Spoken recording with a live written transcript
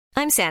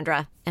I'm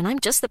Sandra, and I'm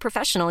just the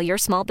professional your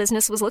small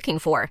business was looking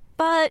for.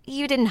 But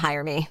you didn't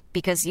hire me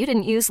because you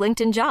didn't use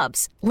LinkedIn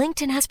Jobs.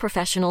 LinkedIn has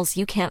professionals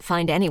you can't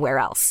find anywhere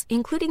else,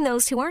 including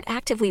those who aren't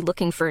actively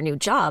looking for a new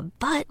job,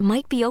 but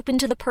might be open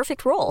to the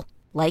perfect role,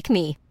 like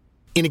me.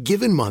 In a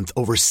given month,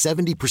 over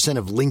 70%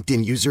 of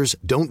LinkedIn users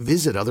don't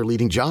visit other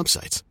leading job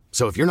sites.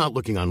 So if you're not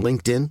looking on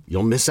LinkedIn,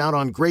 you'll miss out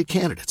on great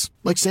candidates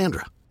like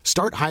Sandra.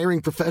 Start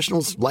hiring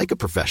professionals like a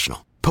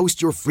professional.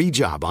 Post your free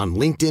job on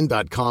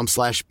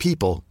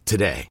linkedin.com/people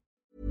today.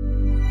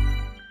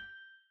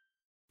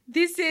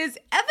 This is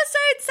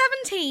episode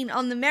 17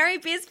 on the Merry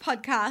Biz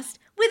podcast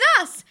with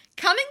us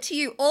coming to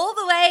you all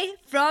the way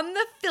from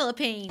the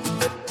Philippines.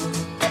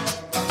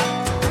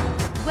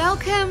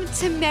 Welcome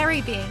to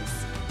Merry Biz.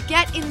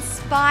 Get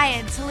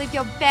inspired to live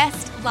your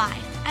best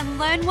life and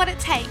learn what it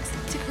takes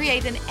to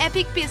create an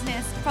epic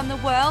business from the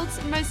world's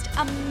most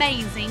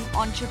amazing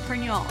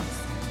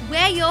entrepreneurs.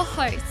 We're your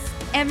hosts,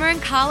 Emma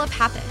and Carla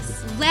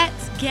Pappas.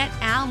 Let's get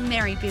our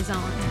Merry Biz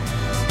on.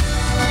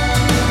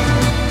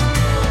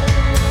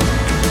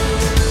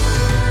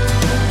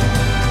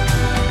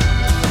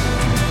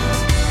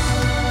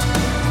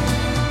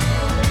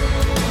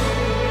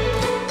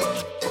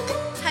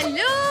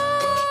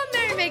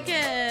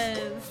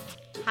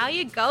 How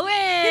you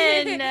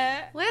going?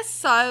 We're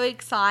so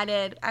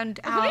excited. And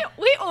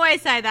we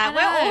always say that.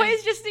 We're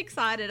always just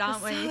excited,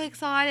 aren't we? So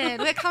excited.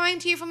 We're coming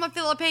to you from the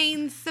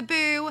Philippines,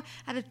 Cebu,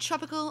 at a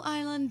tropical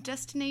island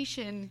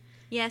destination.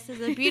 Yes,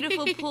 there's a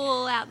beautiful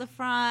pool out the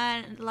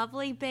front,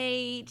 lovely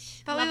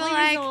beach, but lovely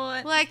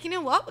resort. We're like, you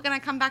know what? We're going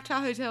to come back to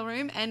our hotel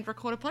room and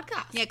record a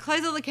podcast. Yeah,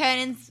 close all the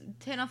curtains,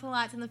 turn off the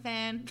lights and the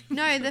fan.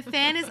 No, the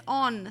fan is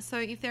on. So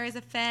if there is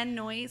a fan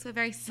noise, we're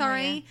very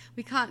sorry. Oh, yeah.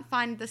 We can't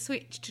find the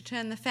switch to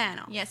turn the fan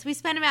off. Yes, we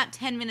spent about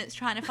 10 minutes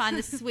trying to find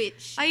the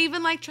switch. I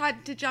even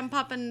tried to jump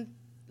up and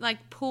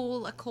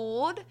pull a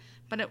cord,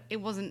 but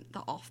it wasn't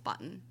the off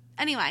button.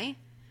 Anyway,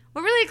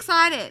 we're really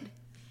excited.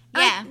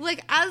 Yeah.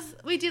 As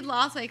we did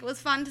last week, it was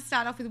fun to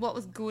start off with what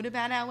was good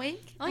about our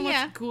week. Oh, and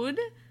yeah. What's good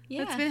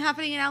Yeah. that's been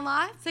happening in our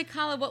life. So,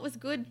 Carla, what was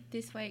good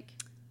this week?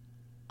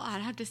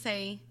 I'd have to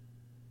say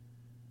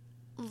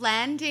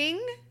landing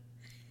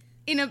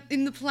in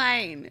the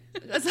plane.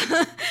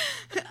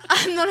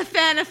 I'm not a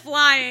fan of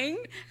flying,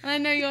 and I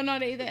know you're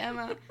not either,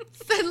 Emma.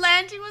 So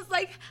landing was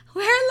like,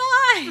 we're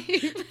alive.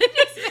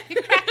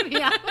 It cracked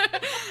me up. I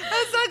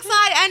was so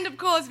excited, and of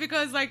course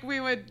because we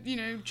were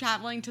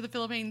traveling to the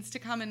Philippines to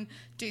come and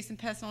do some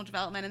personal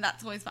development, and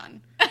that's always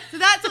fun. So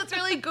that's what's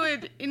really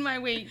good in my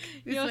week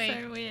this You're week.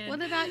 so weird.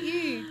 What about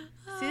you,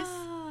 sis?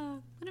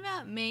 What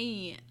about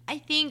me? I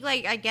think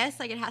I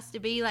guess it has to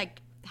be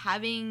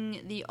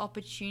having the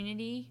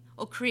opportunity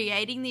or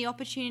creating the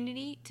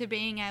opportunity to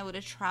being able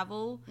to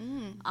travel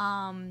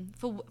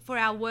for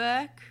our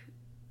work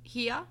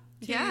here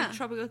to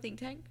Tropical Think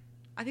Tank.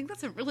 I think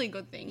that's a really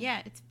good thing.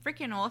 Yeah, it's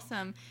freaking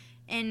awesome.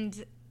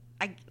 And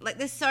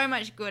there's so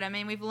much good. I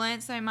mean, we've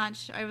learned so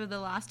much over the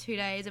last 2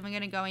 days, and we're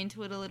going to go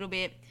into it a little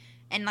bit.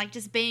 And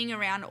just being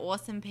around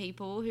awesome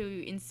people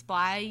who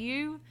inspire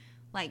you,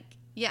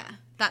 yeah,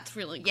 that's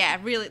really good. Yeah,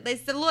 really.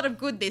 There's a lot of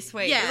good this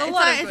week. Yeah,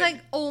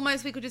 It's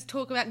almost we could just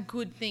talk about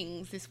good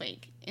things this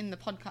week in the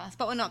podcast,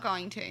 but we're not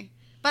going to.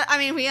 But, I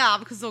mean, we are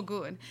because it's all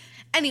good.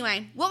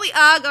 Anyway, what we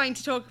are going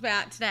to talk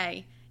about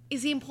today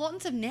is the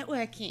importance of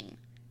networking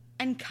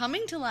and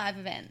coming to live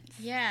events.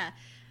 Yeah.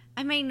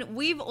 I mean,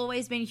 we've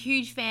always been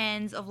huge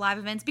fans of live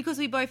events because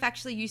we both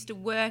actually used to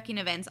work in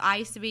events. I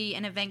used to be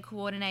an event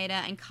coordinator,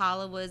 and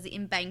Carla was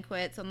in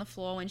banquets on the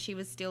floor when she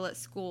was still at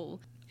school.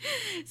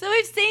 So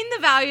we've seen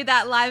the value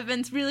that live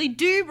events really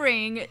do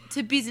bring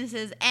to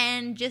businesses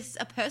and just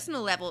a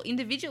personal level,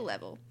 individual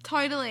level.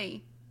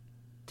 Totally.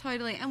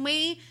 And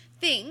I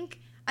think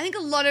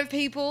a lot of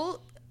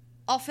people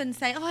often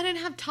say, I don't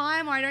have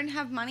time or I don't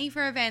have money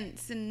for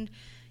events. And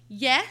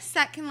yes,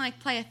 that can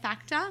play a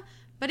factor.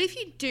 But if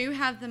you do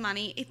have the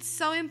money, it's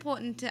so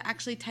important to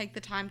actually take the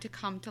time to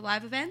come to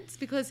live events,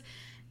 because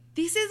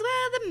this is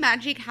where the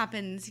magic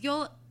happens.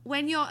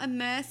 When you're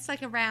immersed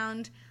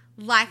around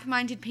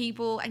like-minded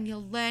people and you're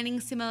learning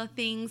similar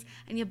things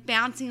and you're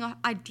bouncing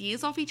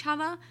ideas off each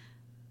other,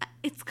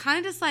 it's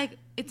kind of just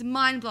it's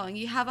mind-blowing.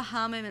 You have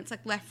aha moments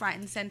left, right,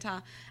 and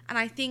center. And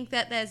I think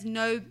that there's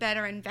no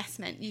better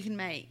investment you can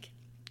make.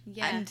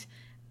 Yeah. And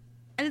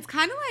it's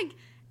kind of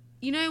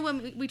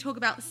when we talk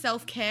about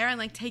self-care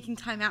and taking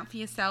time out for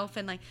yourself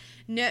and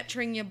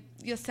nurturing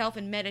yourself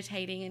and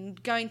meditating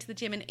and going to the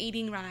gym and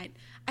eating right,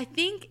 I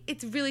think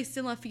it's really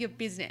similar for your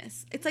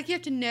business. It's you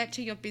have to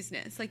nurture your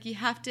business. You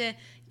have to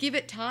give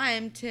it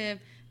time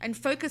and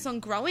focus on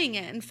growing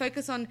it and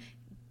focus on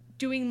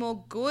doing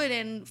more good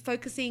and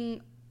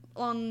focusing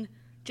on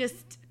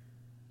just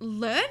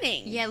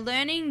learning. Yeah,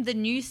 learning the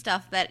new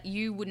stuff that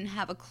you wouldn't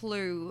have a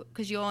clue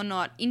because you're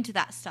not into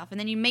that stuff. And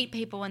then you meet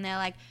people and they're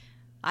like,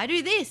 I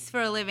do this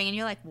for a living. And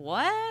you're like,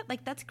 what?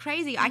 That's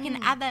crazy. I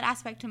can add that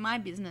aspect to my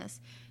business.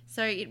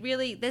 So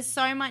there's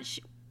so much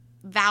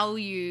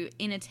value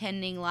in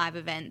attending live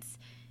events.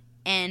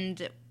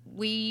 And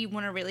we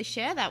want to really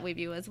share that with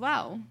you as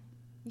well.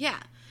 Yeah.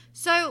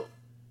 So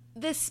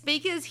the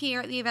speakers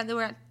here at the event that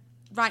we're at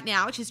right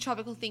now, which is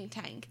Tropical Think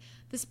Tank,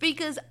 the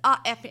speakers are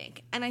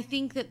epic. And I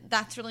think that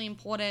that's really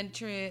important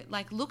to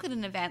like look at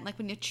an event, like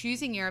when you're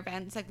choosing your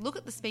events, like look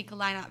at the speaker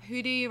lineup.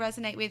 Who do you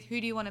resonate with?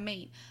 Who do you want to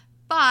meet?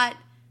 But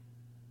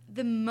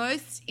the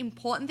most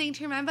important thing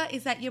to remember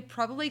is that you're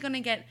probably going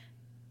to get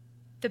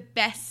the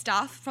best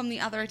stuff from the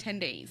other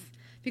attendees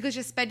because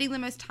you're spending the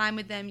most time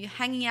with them. You're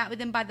hanging out with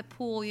them by the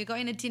pool. You're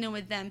going to dinner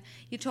with them.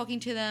 You're talking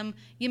to them.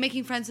 You're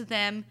making friends with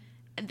them.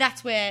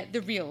 That's where the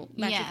real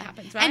magic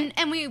happens, right?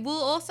 And we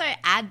will also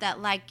add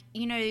that, like,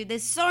 you know,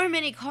 there's so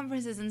many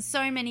conferences and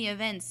so many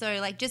events. So,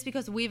 like, just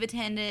because we've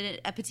attended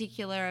a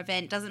particular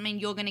event doesn't mean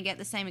you're going to get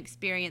the same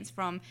experience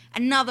from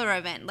another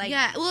event. Like,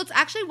 yeah, well, it's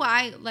actually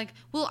why, like,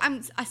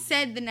 I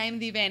said the name of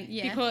the event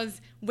because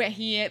we're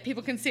here.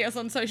 People can see us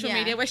on social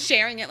media. We're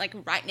sharing it, like,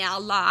 right now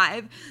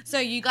live. So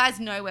you guys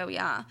know where we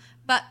are.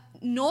 But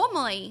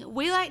normally,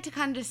 we like to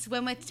kind of just,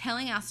 when we're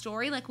telling our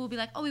story, like we'll be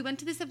like, oh, we went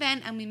to this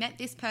event and we met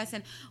this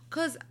person.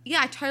 Because,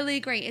 yeah, I totally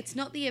agree. It's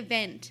not the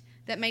event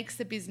that makes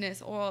the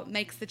business or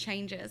makes the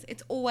changes.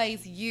 It's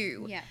always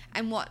you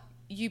and what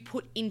you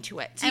put into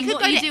it. So and you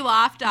could what you do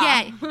after.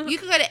 Yeah, you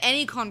could go to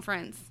any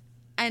conference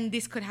and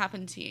this could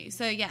happen to you.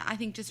 So, yeah, I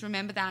think just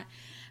remember that.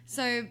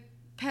 So,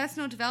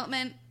 personal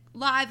development,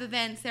 live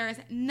events, there is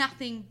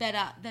nothing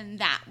better than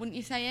that, wouldn't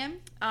you say, Em?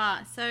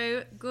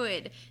 So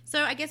good.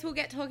 So I guess we'll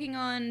get talking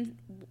on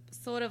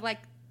sort of like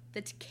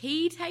the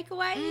key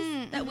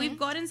takeaways that we've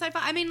gotten so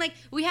far. I mean, like,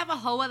 we have a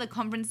whole other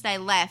conference day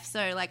left,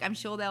 so, like, I'm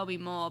sure there'll be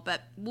more,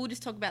 but we'll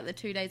just talk about the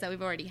 2 days that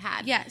we've already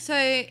had. Yeah, so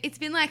it's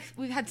been like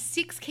we've had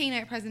 6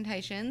 keynote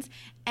presentations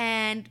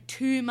and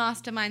 2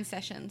 mastermind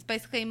sessions.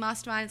 Basically,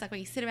 mastermind is like when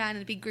you sit around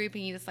in a big group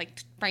and you just,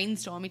 like,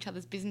 brainstorm each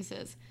other's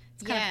businesses.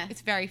 It's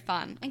very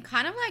fun. And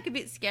kind of like a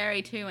bit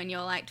scary too when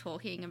you're like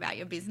talking about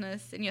your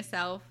business and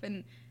yourself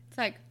and it's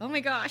like, oh my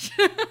gosh.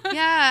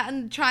 Yeah,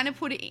 and trying to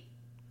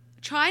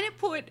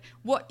put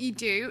what you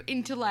do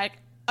into like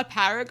a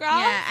paragraph.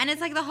 Yeah, and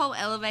it's like the whole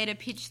elevator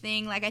pitch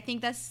thing. Like I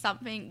think that's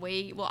something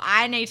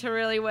I need to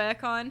really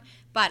work on,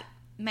 but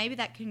maybe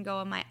that can go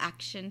on my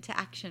action to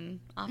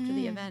action after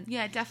the event.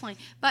 Yeah, definitely.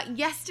 But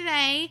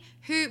yesterday,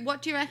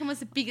 what do you reckon was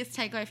the biggest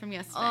takeaway from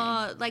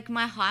yesterday? Like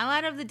my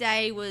highlight of the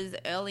day was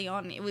early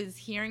on. It was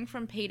hearing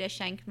from Peter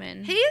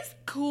Shankman. He is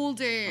cool,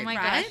 dude. Oh my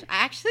right? gosh,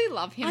 I actually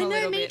love him a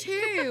little bit. I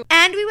know, me too.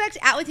 And we worked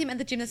out with him at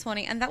the gym this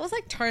morning, and that was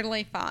like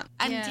totally fun.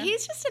 And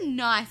he's just a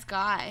nice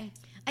guy.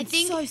 I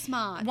think so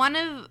smart. One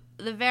of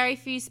the very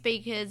few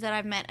speakers that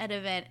I've met at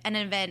an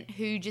event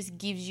who just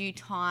gives you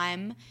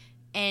time.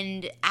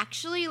 And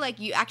actually, like,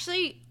 you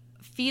actually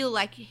feel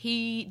like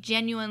he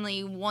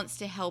genuinely wants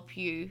to help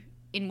you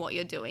in what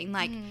you're doing.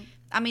 Like,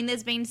 I mean,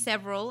 there's been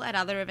several at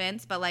other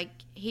events, but, like,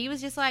 he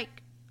was just like,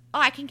 oh,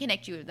 I can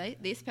connect you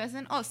with this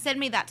person. Oh, send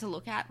me that to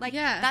look at. Like,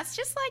 that's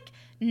just, like,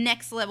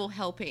 next level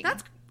helping.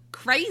 That's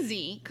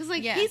crazy. Because,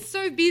 like, he's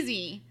so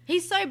busy.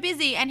 He's so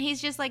busy, and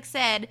he's just, like,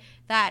 said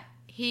that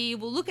he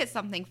will look at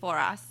something for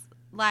us.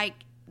 Like,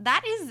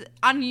 that is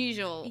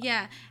unusual.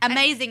 Yeah.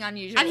 Amazing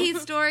unusual. And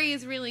his story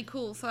is really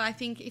cool. So I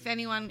think if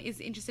anyone is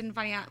interested in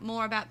finding out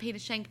more about Peter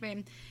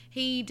Shankman,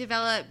 he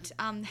developed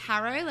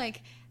Harrow,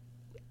 like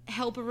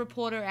Help a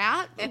Reporter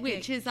Out,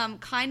 which is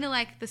kind of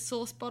like the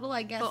Source Bottle,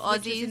 I guess, for Aussies.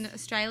 Which is in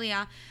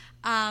Australia,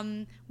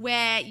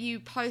 where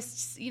you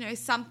post,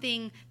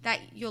 something that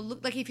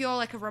like if you're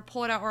like a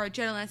reporter or a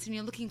journalist and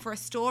you're looking for a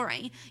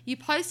story, you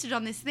post it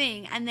on this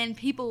thing and then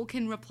people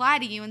can reply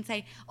to you and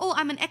say, oh,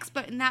 I'm an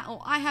expert in that,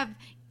 or I have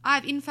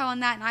info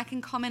on that and I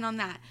can comment on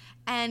that.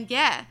 And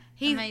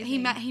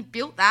he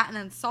built that and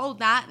then sold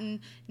that and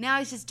now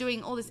he's just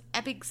doing all this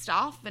epic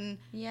stuff and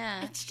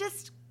it's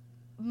just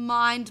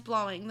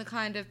mind-blowing the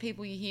kind of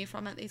people you hear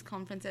from at these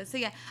conferences. So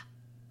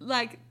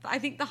like I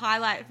think the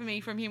highlight for me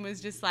from him was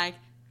just like,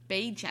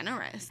 be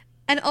generous.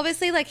 And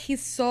obviously like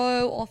he's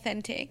so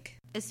authentic.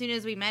 As soon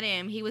as we met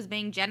him, he was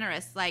being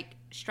generous, like,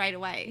 straight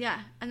away. Yeah,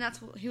 and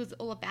that's what he was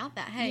all about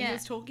that. Hey, he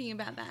was talking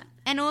about that.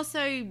 And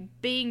also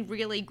being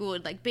really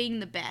good, like being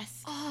the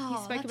best. Oh,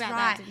 he spoke about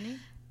that, didn't he?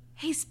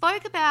 He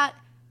spoke about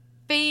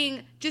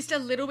being just a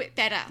little bit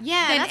better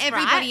than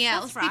everybody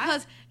else.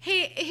 Because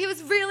he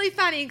was really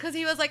funny because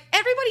he was like,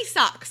 everybody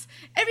sucks.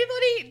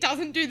 Everybody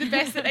doesn't do the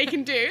best that they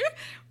can do,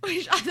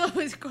 which I thought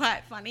was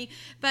quite funny.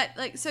 But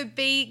like, so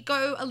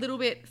go a little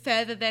bit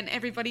further than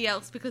everybody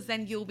else because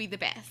then you'll be the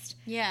best.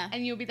 Yeah.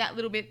 And you'll be that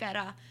little bit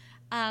better.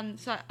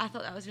 So I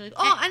thought that was really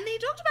cool. And he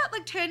talked about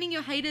like turning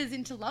your haters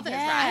into lovers,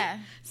 right?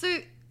 So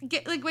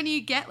when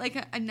you get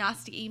like a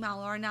nasty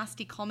email or a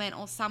nasty comment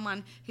or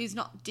someone who's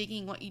not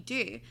digging what you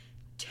do,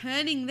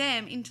 turning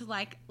them into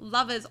like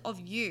lovers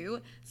of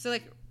you. So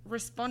like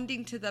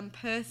responding to them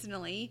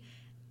personally,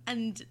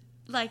 and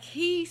like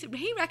he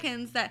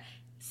reckons that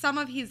some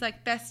of his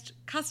like best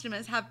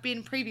customers have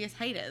been previous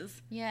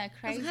haters. Yeah,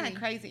 crazy. That's kind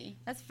of crazy.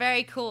 That's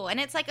very cool. And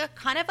it's like a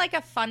kind of like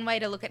a fun way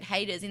to look at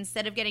haters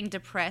instead of getting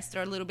depressed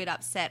or a little bit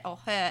upset or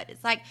hurt.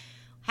 It's like,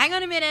 hang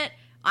on a minute,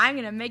 I'm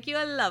going to make you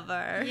a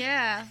lover.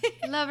 Yeah.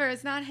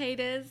 Lovers, not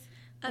haters.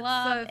 That's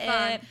Love so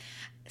fun. it.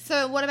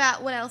 So what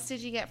else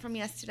did you get from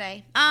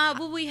yesterday?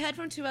 Well, we heard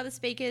from 2 other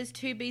speakers,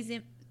 2B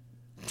Zim.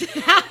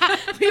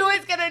 We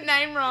always get her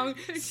name wrong.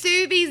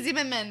 Subi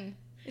Zimmerman.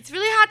 It's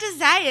really hard to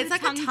say. It's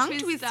like a tongue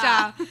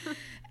twister.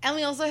 And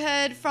we also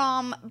heard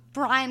from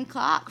Brian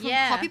Clark from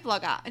Copy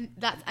Blogger. And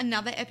that's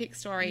another epic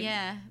story.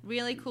 Yeah,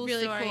 really cool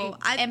Really story. cool.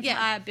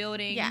 Empire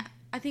building. Yeah.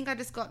 I think I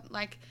just got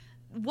like,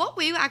 what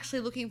we were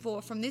actually looking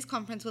for from this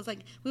conference was like,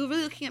 we were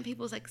really looking at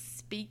people's like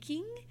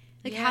speaking,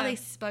 like how they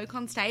spoke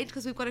on stage,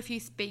 because we've got a few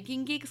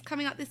speaking gigs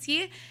coming up this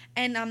year,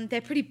 and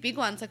they're pretty big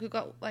ones. Like we've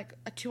got like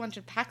a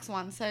 200 PAX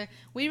one. So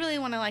we really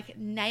want to like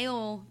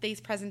nail these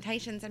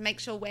presentations and make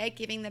sure we're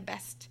giving the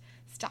best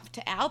stuff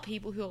to our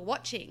people who are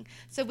watching.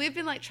 So we've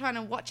been like trying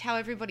to watch how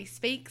everybody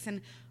speaks,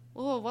 and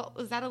what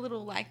was that, a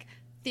little like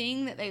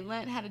thing that they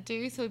learned how to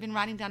do. So we've been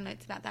writing down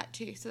notes about that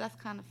too. So that's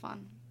kind of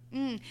fun.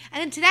 And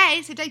then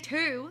today, so day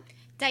 2,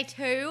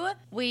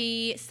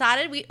 we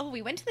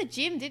went to the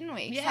gym, didn't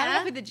we? Yeah. Started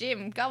off with the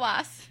gym. Go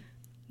us.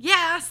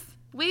 yes,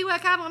 we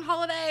work out on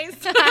holidays.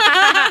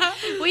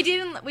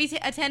 We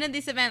attended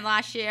this event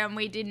last year and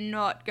we did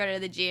not go to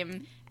the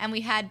gym, and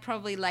we had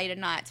probably later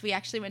nights. We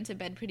actually went to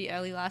bed pretty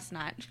early last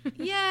night.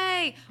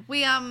 Yay!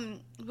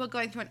 We're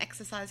going through an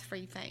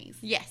exercise-free phase.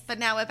 Yes. But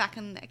now we're back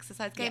in the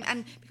exercise game, Yes.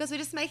 and because we're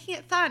just making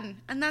it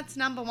fun, and that's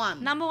number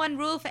one. Number 1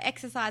 rule for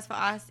exercise for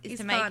us is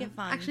to make it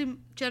fun. Actually,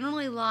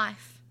 generally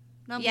life.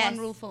 Number Yes. 1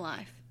 rule for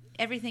life.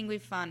 Everything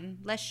with fun.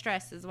 Less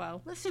stress as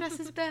well. Less stress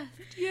is best.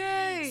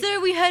 Yay!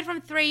 So we heard from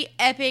 3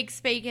 epic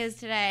speakers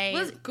today. It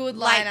was a good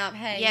lineup,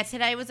 hey? Yeah,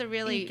 today was a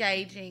really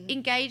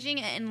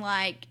engaging and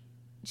like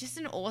just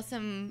an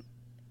awesome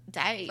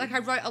day. Like I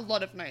wrote a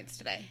lot of notes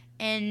today.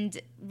 And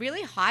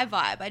really high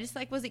vibe. I just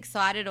like was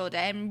excited all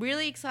day. I'm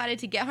really excited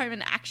to get home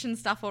and action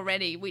stuff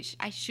already, which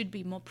I should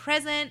be more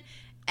present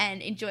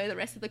and enjoy the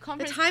rest of the The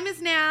conference. time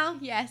is now.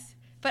 Yes.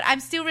 But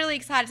I'm still really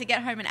excited to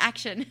get home and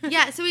action.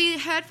 Yeah, so we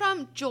heard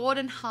from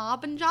Jordan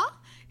Harbinger,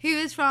 who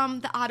is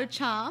from the Art of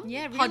Charm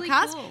really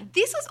podcast. cool.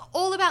 This was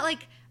all about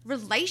like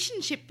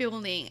relationship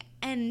building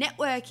and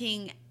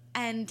networking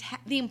and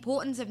the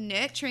importance of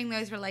nurturing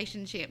those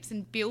relationships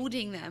and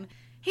building them.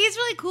 He's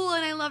really cool,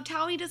 and I loved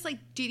how he just like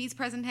did his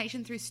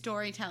presentation through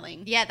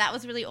storytelling. Yeah, that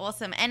was really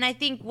awesome. And I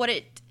think what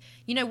it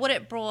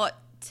brought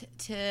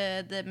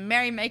to the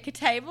Merrymaker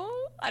table,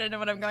 I don't know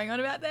what I'm going on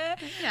about there.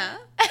 Yeah.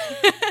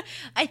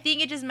 I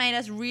think it just made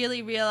us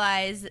really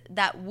realize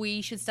that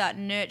we should start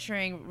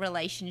nurturing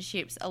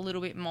relationships a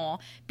little bit more,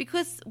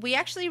 because we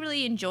actually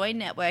really enjoy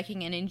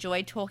networking and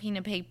enjoy talking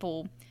to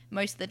people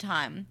most of the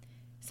time.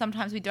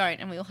 Sometimes we don't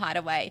and we'll hide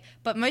away,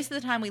 but most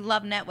of the time we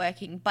love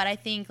networking. But I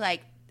think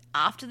like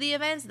after the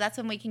events, that's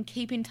when we can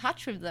keep in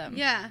touch with them.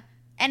 Yeah.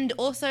 And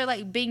also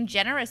like being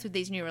generous with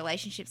these new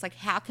relationships. Like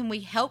how can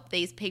we help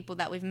these people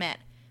that we've met?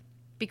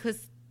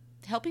 Because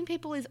helping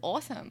people is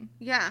awesome.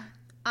 Yeah.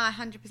 I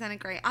 100%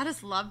 agree. I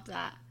just loved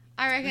that.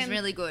 I reckon It was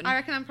really good. I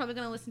reckon I'm probably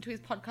going to listen to his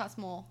podcast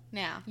more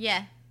now.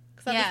 Yeah.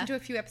 Because I've listened to a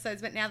few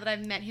episodes, but now that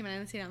I've met him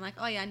and seen him, I'm like,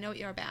 oh yeah, I know what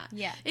you're about.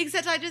 Yeah.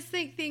 Except I just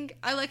think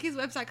I like his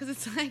website because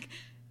it's like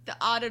the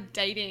art of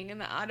dating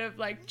and the art of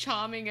like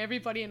charming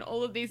everybody in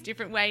all of these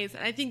different ways.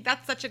 And I think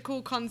that's such a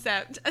cool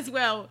concept as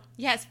well.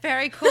 Yeah, it's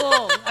very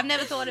cool. I've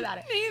never thought about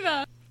it.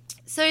 Neither.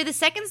 So the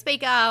second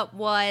speaker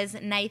was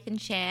Nathan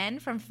Chan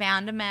from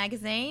Founder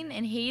Magazine,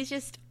 and he's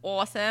just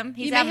awesome.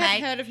 He's you our may mate.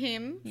 have heard of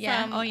him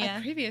from a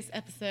previous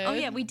episode. Oh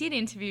yeah, we did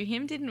interview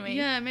him, didn't we?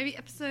 Yeah, maybe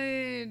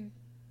episode...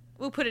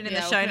 We'll put it in the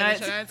we'll show put it notes.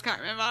 in the show notes.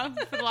 Can't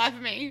remember for the life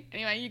of me.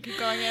 Anyway, you keep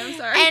going. I'm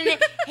sorry. And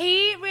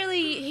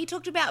he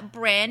talked about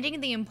branding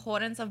and the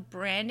importance of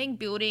branding,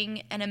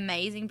 building an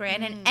amazing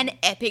brand and an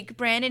epic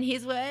brand in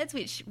his words,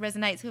 which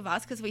resonates with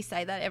us because we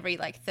say that every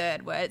like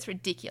third word. It's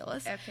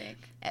ridiculous.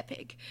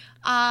 Epic.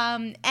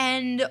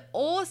 And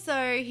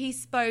also he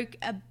spoke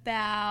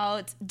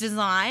about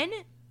design.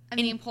 And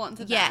the importance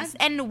of that. Yes,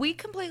 and we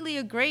completely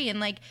agree. And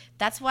like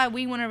that's why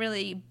we want to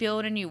really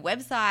build a new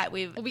website.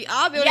 We are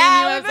building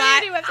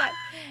a new website.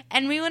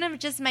 And we want to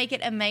just make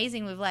it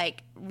amazing with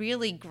like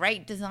really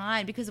great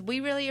design because we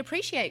really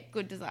appreciate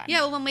good design. Yeah,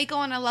 well, when we go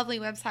on a lovely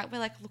website, we're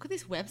like, look at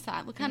this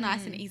website. Look how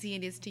nice and easy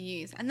it is to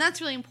use. And that's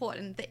really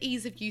important, the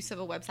ease of use of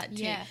a website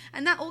too. Yeah.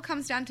 And that all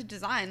comes down to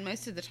design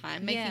most of the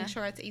time, making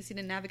sure it's easy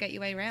to navigate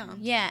your way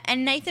around. Yeah,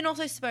 and Nathan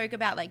also spoke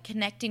about like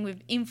connecting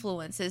with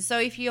influencers. So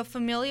if you're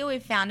familiar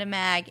with Founder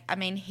Mag, I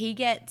mean, he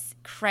gets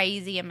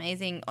crazy,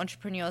 amazing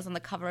entrepreneurs on the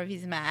cover of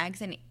his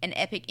mags and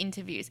epic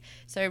interviews.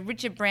 So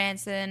Richard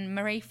Branson,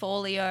 Marie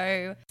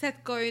Forleo,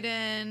 Seth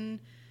Godin.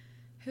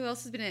 Who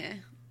else has been there?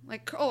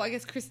 Like, I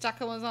guess Chris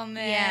Ducker was on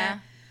there.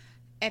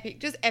 Yeah.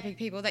 Just epic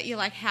people that you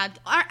like had.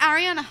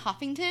 Ariana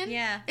Huffington.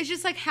 Yeah. It's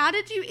just like, how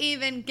did you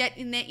even get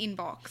in their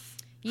inbox?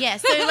 Yeah,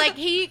 so like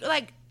he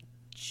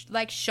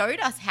showed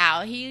us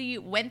how he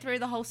went through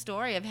the whole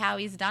story of how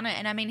he's done it.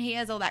 And I mean, he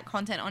has all that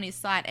content on his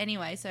site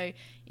anyway, so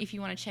if you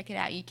want to check it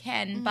out, you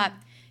can. But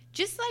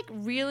just like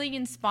really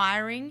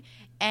inspiring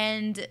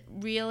and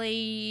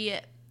really,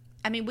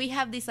 I mean, we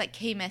have this like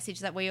key message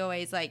that we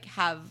always like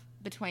have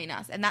between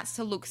us, and that's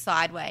to look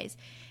sideways.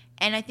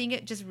 And I think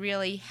it just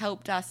really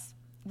helped us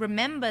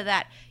remember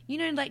that, you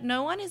know, like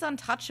no one is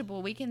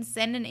untouchable. We can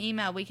send an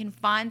email, we can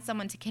find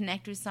someone to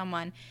connect with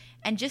someone,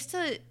 and just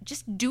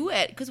do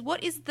it. Because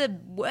what is the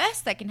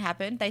worst that can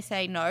happen? They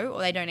say no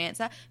or they don't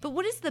answer. But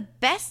what is the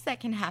best that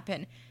can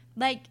happen?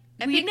 Like,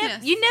 you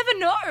never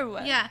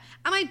know. Yeah.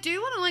 And I do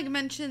want to like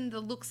mention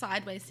the look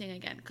sideways thing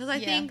again, because I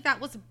think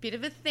that was a bit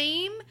of a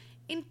theme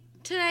in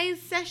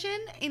today's session,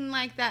 in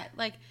like that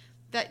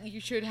you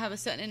should have a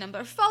certain number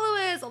of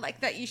followers, or like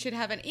that you should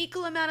have an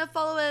equal amount of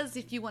followers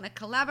if you want to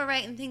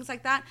collaborate and things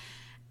like that.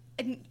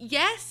 And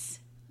yes,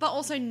 but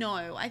also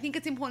no. I think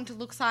it's important to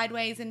look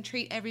sideways and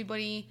treat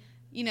everybody,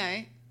 you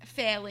know,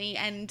 fairly,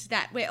 and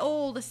that we're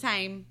all the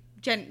same.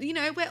 You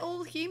know, we're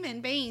all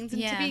human beings,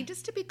 and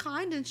to be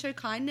kind and show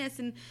kindness.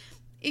 And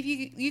if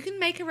you can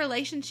make a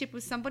relationship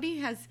with somebody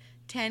who has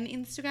 10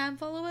 Instagram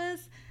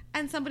followers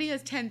and somebody who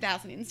has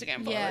 10,000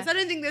 Instagram followers, I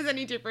don't think there's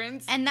any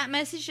difference. And that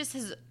message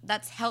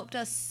that's helped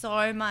us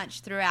so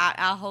much throughout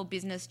our whole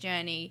business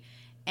journey.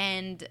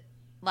 And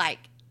like,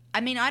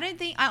 I mean, I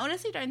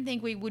honestly don't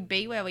think we would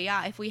be where we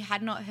are if we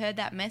had not heard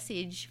that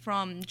message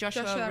from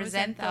Joshua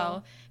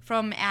Rosenthal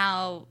from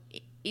our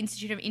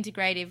Institute of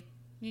Integrative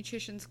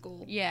Nutrition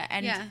School. Yeah,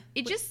 and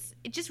it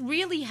just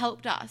really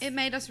helped us. It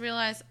made us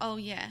realize, oh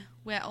yeah,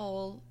 we're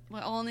all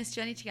on this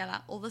journey together,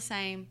 all the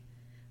same.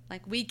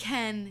 Like, we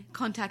can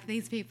contact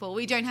these people.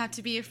 We don't have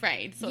to be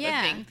afraid, sort of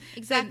thing.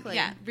 Exactly.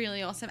 So,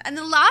 really awesome. And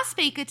the last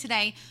speaker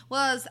today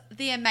was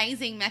the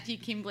amazing Matthew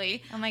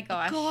Kimbley. Oh my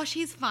gosh. Gosh,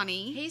 he's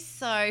funny. He's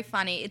so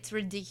funny. It's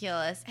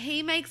ridiculous.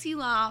 He makes you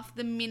laugh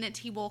the minute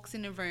he walks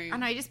in a room. I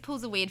know, he just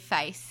pulls a weird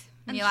face.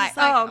 And you're just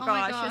like, oh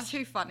my gosh, it's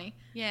too funny.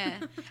 Yeah.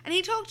 And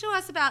he talked to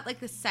us about like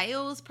the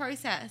sales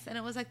process, and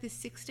it was like this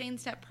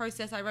 16-step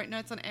process. I wrote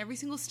notes on every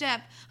single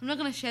step. I'm not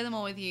going to share them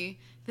all with you.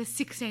 There's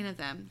 16 of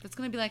them. That's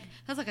going to be like,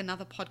 that's like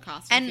another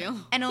podcast, I feel.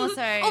 And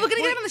also... oh, we're going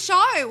to get him on the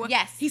show.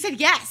 Yes. He said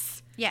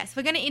yes. Yes,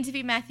 we're going to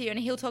interview Matthew, and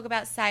he'll talk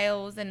about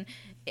sales, and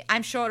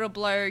I'm sure it'll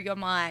blow your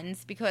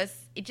minds because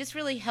it just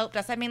really helped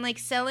us. I mean, like,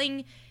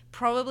 selling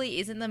probably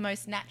isn't the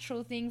most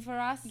natural thing for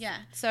us. Yeah.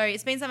 So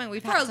it's been something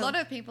we've had for a lot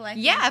of people, I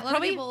think. Yeah, a lot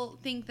of people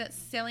think that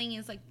selling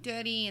is like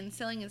dirty and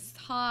selling is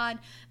hard,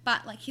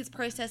 but like his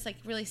process like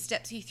really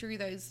steps you through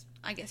those,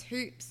 I guess,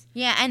 hoops.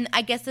 Yeah, and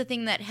I guess the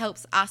thing that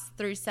helps us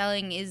through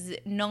selling is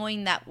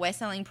knowing that we're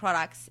selling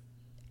products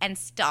and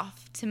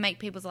stuff to make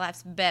people's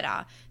lives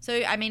better.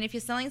 So, I mean, if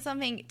you're selling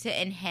something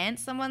to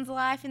enhance someone's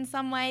life in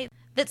some way,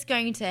 that's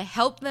going to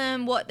help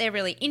them, what they're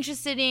really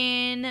interested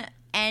in,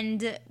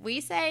 and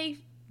we say,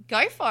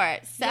 go for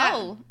it,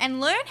 sell,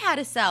 and learn how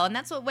to sell, and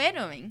that's what we're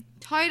doing.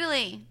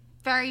 Totally.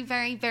 Very,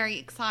 very, very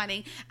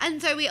exciting. And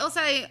so we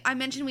also, I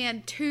mentioned we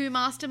had 2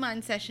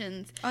 mastermind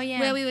sessions. Oh, yeah.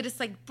 Where we were just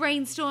like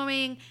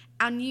brainstorming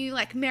our new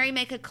like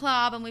Merrymaker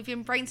Club, and we've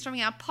been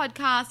brainstorming our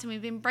podcast, and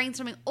we've been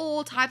brainstorming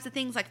all types of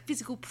things like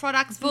physical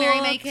products for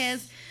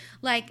Merrymakers.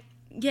 Like,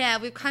 yeah,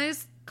 we've kind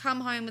of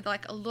come home with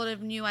like a lot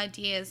of new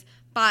ideas,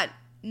 but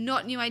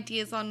not new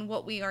ideas on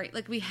what we are,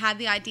 like we had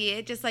the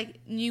idea, just like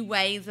new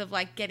ways of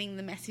like getting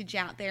the message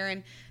out there,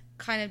 and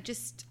kind of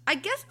just, I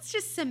guess it's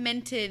just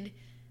cemented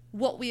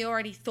what we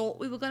already thought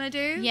we were going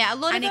to do. Yeah, a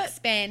lot and of it,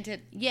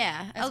 expanded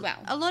as well.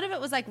 A lot of it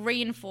was like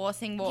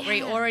reinforcing what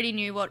we already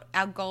knew, what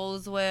our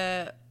goals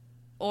were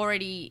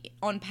already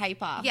on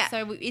paper. Yeah.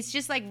 So it's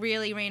just like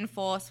really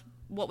reinforce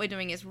what we're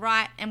doing is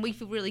right, and we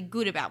feel really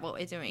good about what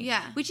we're doing.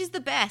 Yeah. Which is the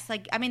best.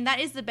 Like, I mean, that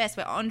is the best.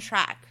 We're on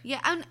track.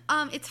 Yeah, and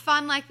it's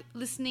fun, like,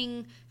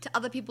 listening to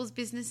other people's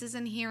businesses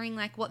and hearing,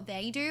 like, what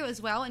they do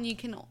as well. And you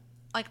can,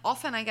 like,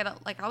 often I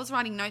get, like, I was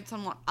writing notes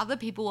on what other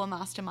people were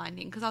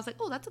masterminding, because I was like,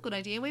 oh, that's a good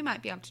idea. We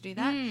might be able to do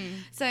that.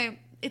 So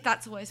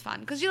that's always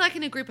fun, because you're, like,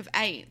 in a group of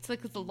 8. So,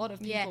 like, there's a lot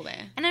of people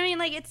there. And, I mean,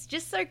 like, it's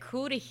just so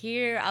cool to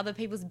hear other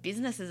people's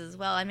businesses as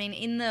well. I mean,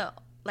 in the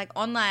like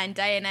online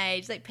day and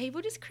age, like people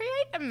just create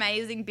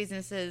amazing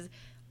businesses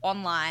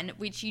online,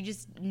 which you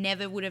just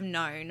never would have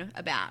known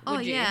about.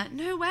 Would you? Yeah,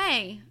 no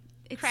way.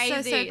 It's crazy.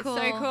 So cool.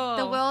 It's so cool.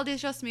 The world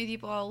is your smoothie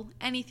bowl.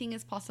 Anything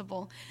is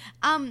possible.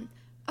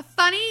 A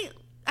funny,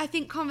 I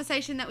think,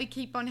 conversation that we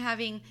keep on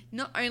having,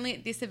 not only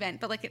at this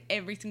event, but like at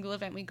every single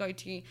event we go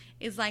to,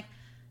 is like,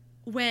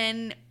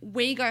 when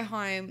we go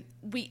home,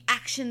 we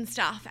action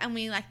stuff, and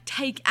we like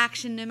take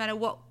action no matter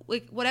what,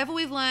 whatever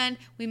we've learned,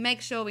 we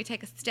make sure we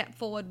take a step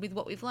forward with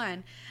what we've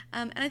learned.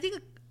 And I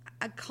think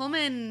a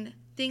common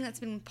thing that's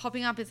been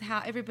popping up is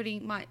how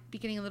everybody might be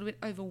getting a little bit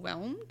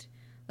overwhelmed.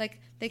 Like,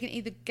 they can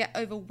either get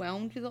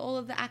overwhelmed with all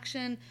of the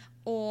action,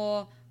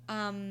 or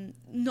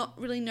not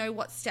really know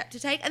what step to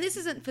take. And this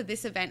isn't for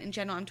this event in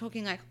general. I'm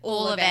talking like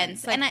all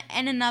events. Like,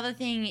 and another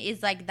thing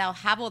is like they'll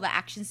have all the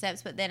action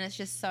steps, but then it's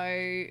just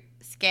so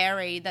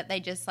scary that they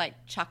just like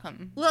chuck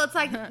them. Well, it's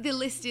like the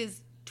list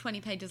is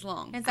 20 pages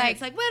long. It's like,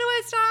 where do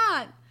I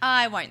start?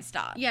 I won't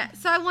start. Yeah.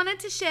 So I wanted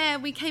to share,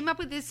 we came up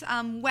with this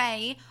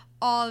way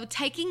of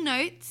taking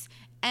notes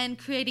and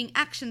creating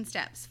action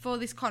steps for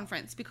this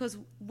conference, because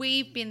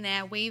we've been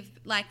there. We've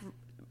like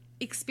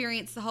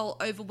experience the whole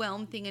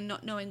overwhelm thing and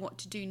not knowing what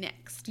to do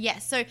next. Yeah,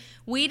 so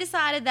we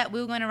decided that we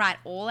were going to write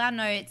all our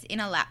notes in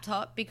a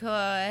laptop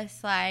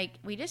because, like,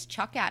 we just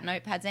chuck out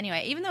notepads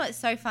anyway. Even though it's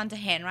so fun to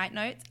handwrite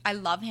notes, I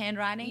love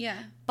handwriting.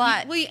 Yeah.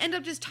 But, you end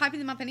up just typing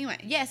them up anyway.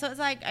 yeah, so it's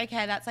like,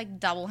 okay, that's like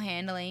double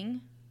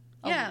handling.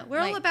 Yeah, we're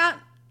all about,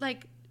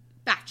 like,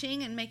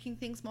 batching and making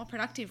things more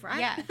productive, right?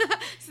 Yeah.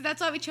 So that's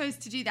why we chose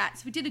to do that.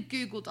 So we did a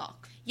Google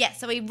Doc. Yeah,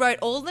 so we wrote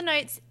all the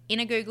notes in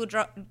a Google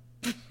Doc.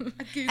 Google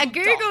A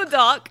Google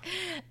Doc.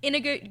 In a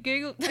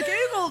Google... A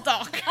Google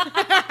Doc. Oh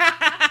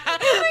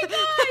my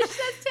gosh,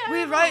 that's terrible.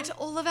 We wrote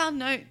all of our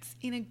notes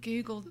in a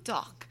Google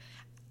Doc.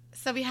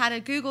 So we had a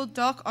Google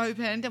Doc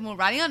opened and we're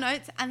writing our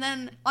notes. And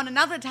then on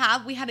another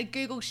tab, we had a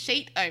Google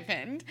Sheet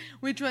opened,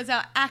 which was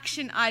our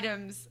action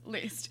items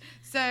list.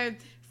 So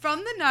from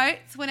the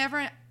notes, whenever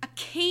a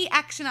key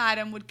action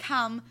item would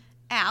come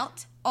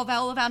out of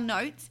all of our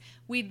notes,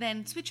 we'd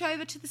then switch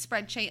over to the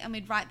spreadsheet and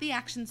we'd write the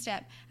action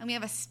step, and we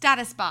have a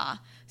status bar.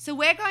 So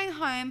we're going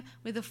home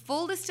with a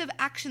full list of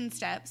action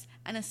steps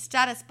and a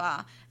status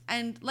bar.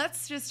 And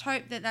let's just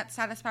hope that that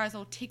status bar is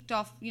all ticked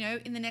off, you know,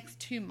 in the next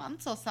 2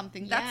 months or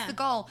something. Yeah. That's the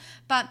goal.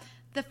 But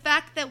the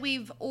fact that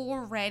we've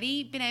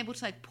already been able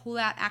to, like, pull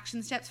out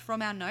action steps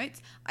from our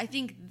notes, I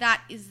think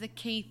that is the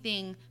key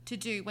thing to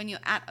do when you're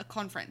at a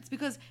conference.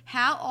 Because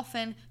how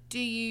often do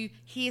you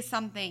hear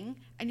something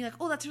and you're like,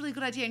 oh, that's a really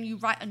good idea, and you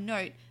write a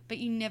note, but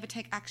you never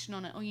take action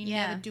on it or you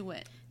never do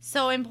it?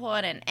 So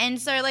important. And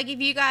so, like, if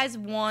you guys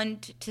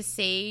want to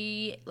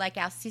see, like,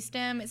 our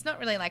system, it's not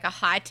really like a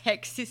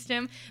high-tech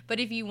system, but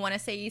if you want to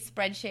see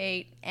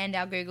spreadsheet and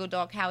our Google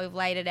Doc, how we've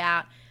laid it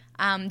out,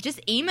 just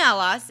email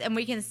us and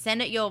we can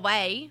send it your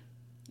way.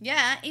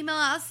 Yeah, email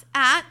us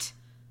at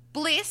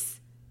bliss,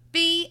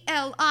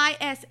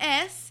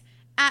 BLISS,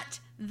 at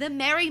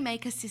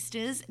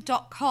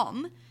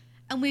themerrymakersisters.com,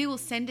 and we will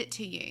send it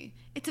to you.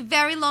 It's a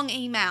very long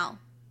email.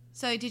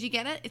 So did you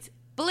get it? It's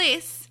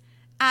bliss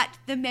at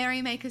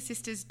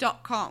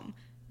themerrymakersisters.com.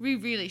 We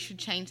really should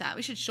change that.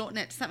 We should shorten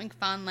it to something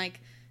fun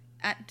like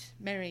at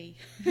Merry.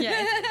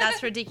 Yeah,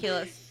 that's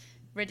ridiculous.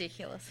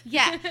 Ridiculous.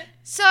 Yeah.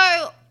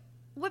 So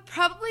we're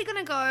probably going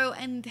to go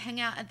and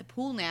hang out at the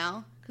pool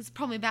now because it's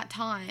probably about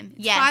time.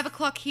 It's Yes. 5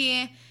 o'clock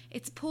here.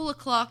 It's pool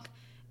o'clock.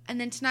 And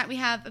then tonight we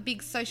have a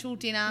big social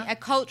dinner. A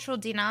cultural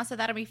dinner, so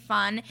that'll be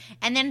fun.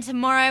 And then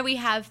tomorrow we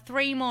have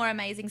 3 more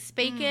amazing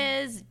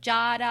speakers.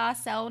 Jada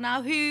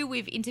Selna, who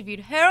we've interviewed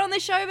her on the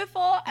show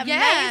before.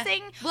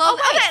 Amazing. Well,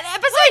 wait. the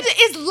episode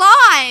is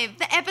live.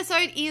 The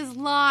episode is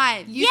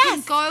live. You can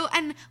Yes. go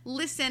and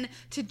listen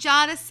to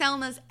Jada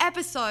Selna's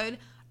episode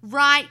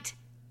right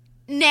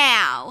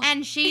now.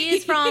 And she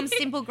is from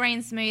Simple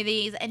Green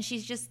Smoothies, and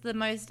she's just the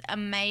most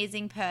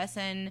amazing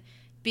person,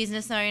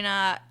 business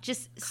owner,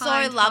 just so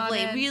lovely,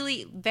 Kind-hearted.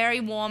 really very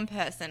warm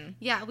person.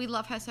 Yeah, we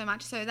love her so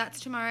much. So that's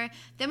tomorrow.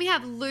 Then we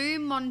have Lou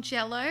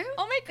Mongello.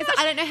 Oh my 'Cause gosh.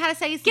 I don't know how to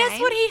say his name. Guess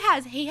what he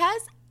has? He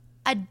has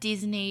a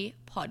Disney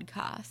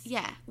podcast.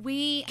 Yeah,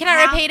 Can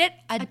I repeat it?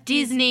 A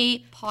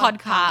Disney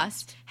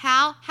podcast.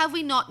 How have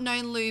we not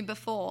known Lou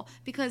before?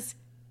 Because,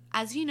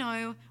 as you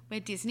know, we're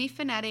Disney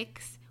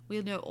fanatics.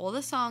 We know all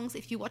the songs.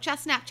 If you watch our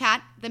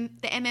Snapchat, the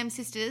MM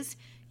Sisters,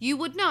 you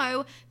would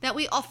know that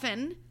we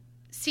often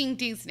sing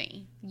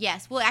Disney.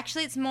 Yes. Well,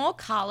 actually, it's more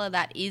Carla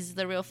that is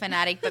the real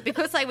fanatic. But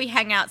because, like, we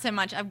hang out so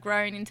much, I've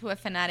grown into a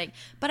fanatic.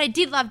 But I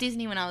did love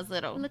Disney when I was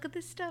little. Look at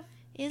this stuff.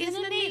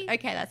 Isn't it neat? neat?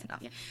 Okay, that's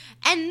enough.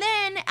 And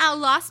then our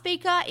last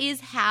speaker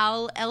is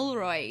Hal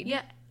Elroy.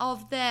 Yeah,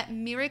 of the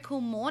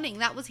Miracle Morning.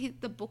 That was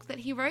the book that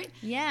he wrote.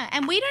 Yeah,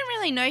 and we don't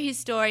really know his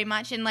story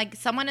much, and, like,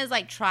 someone has,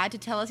 like, tried to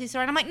tell us his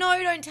story, and I'm like,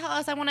 no, don't tell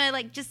us. I want to,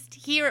 like, just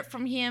hear it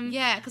from him.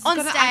 Yeah, because on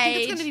stage. I think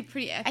it's going to be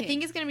pretty epic. I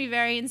think it's going to be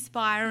very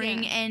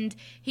inspiring, Yeah. and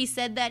he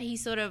said that he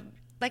sort of,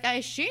 like, I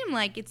assume,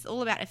 like, it's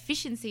all about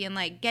efficiency and,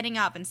 like, getting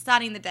up and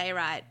starting the day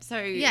right.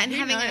 So yeah, and who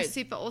having a knows?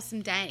 super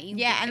awesome day.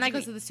 Yeah, and, like,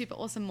 because of the super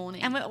awesome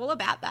morning. And we're all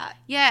about that.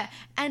 Yeah,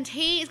 and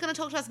he is going to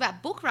talk to us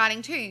about book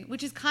writing too,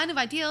 which is kind of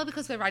ideal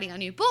because we're writing our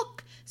new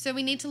book, so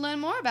we need to learn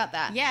more about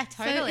that. Yeah,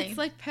 totally. So it's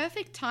like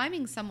perfect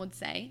timing, some would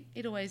say.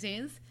 It always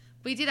is.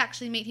 We did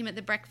actually meet him at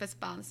the breakfast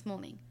bar this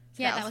morning.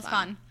 So Yeah, that was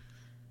fun.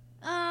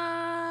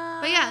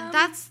 But yeah,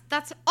 that's.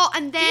 Oh,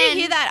 and then Did you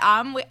hear that?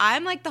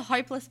 I'm like the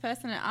hopeless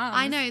person at arms.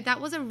 I know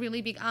that was a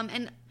really big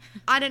and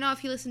I don't know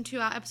if you listened to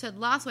our episode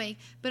last week,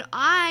 but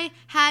I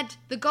had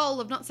the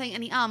goal of not saying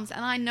any ums,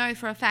 and I know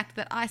for a fact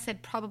that I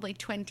said probably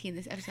 20 in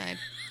this episode.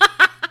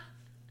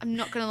 I'm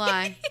not gonna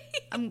lie.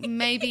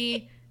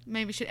 Maybe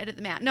should edit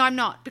them out. No, I'm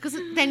not, because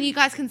then you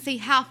guys can see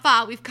how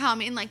far we've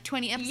come in like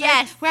 20 episodes.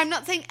 Yes. Where I'm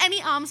not saying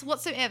any ums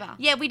whatsoever.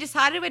 Yeah, we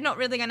decided we're not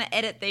really going to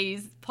edit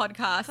these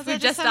podcasts. Because We're they're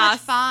just so us. much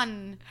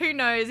fun. Who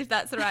knows if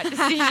that's the right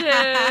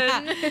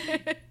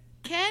decision?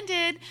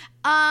 Candid.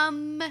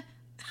 Oh,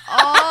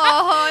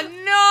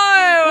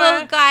 no.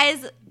 Well,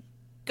 guys,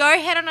 go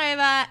head on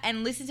over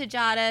and listen to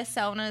Jada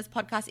Selna's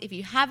podcast if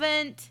you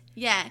haven't.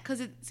 Yeah,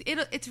 because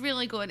it's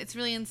really good. It's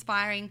really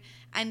inspiring,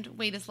 and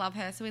we just love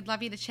her. So we'd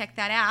love you to check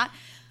that out.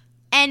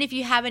 And if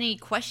you have any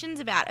questions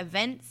about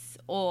events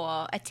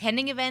or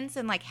attending events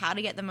and, like, how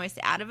to get the most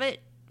out of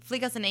it,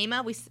 flick us an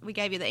email. We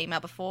gave you the email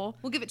before.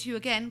 We'll give it to you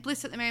again,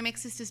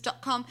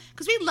 bliss@themerrymixsisters.com,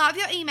 because we love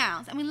your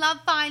emails and we love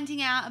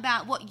finding out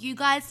about what you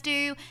guys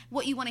do,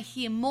 what you want to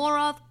hear more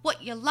of,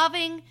 what you're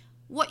loving,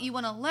 what you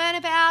want to learn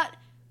about.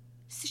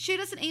 So shoot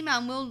us an email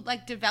and we'll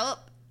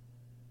develop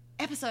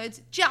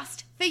episodes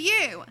just for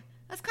you.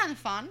 That's kind of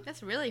fun.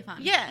 That's really fun.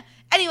 Yeah.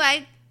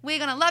 Anyway, we're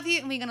going to love you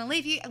and we're going to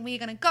leave you and we're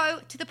going to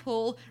go to the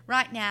pool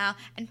right now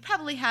and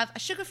probably have a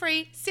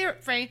sugar-free,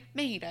 syrup-free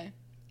mojito.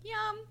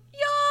 Yum.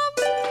 Yum.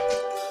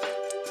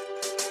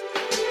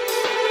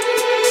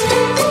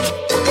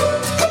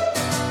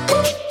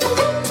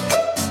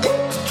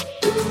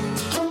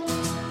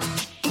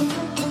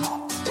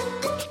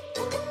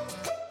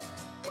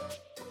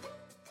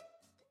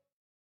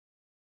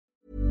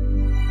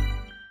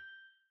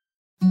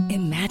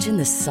 Imagine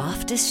the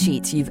softest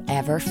sheets you've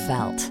ever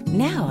felt.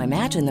 Now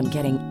imagine them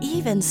getting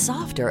even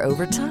softer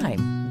over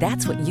time.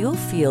 That's what you'll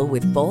feel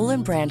with Boll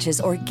 & Branch's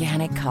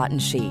organic cotton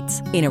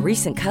sheets. In a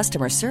recent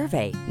customer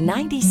survey,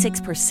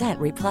 96%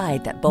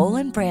 replied that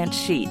Boll & Branch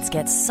sheets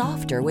get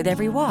softer with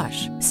every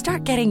wash.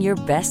 Start getting your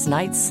best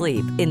night's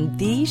sleep in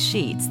these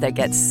sheets that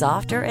get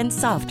softer and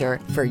softer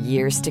for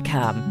years to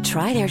come.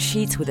 Try their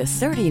sheets with a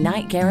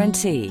 30-night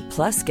guarantee.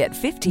 Plus, get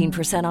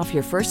 15% off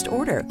your first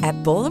order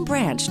at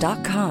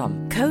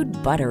bollandbranch.com. Code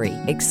BUTTERY.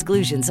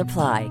 Exclusions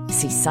apply.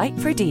 See site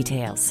for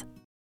details.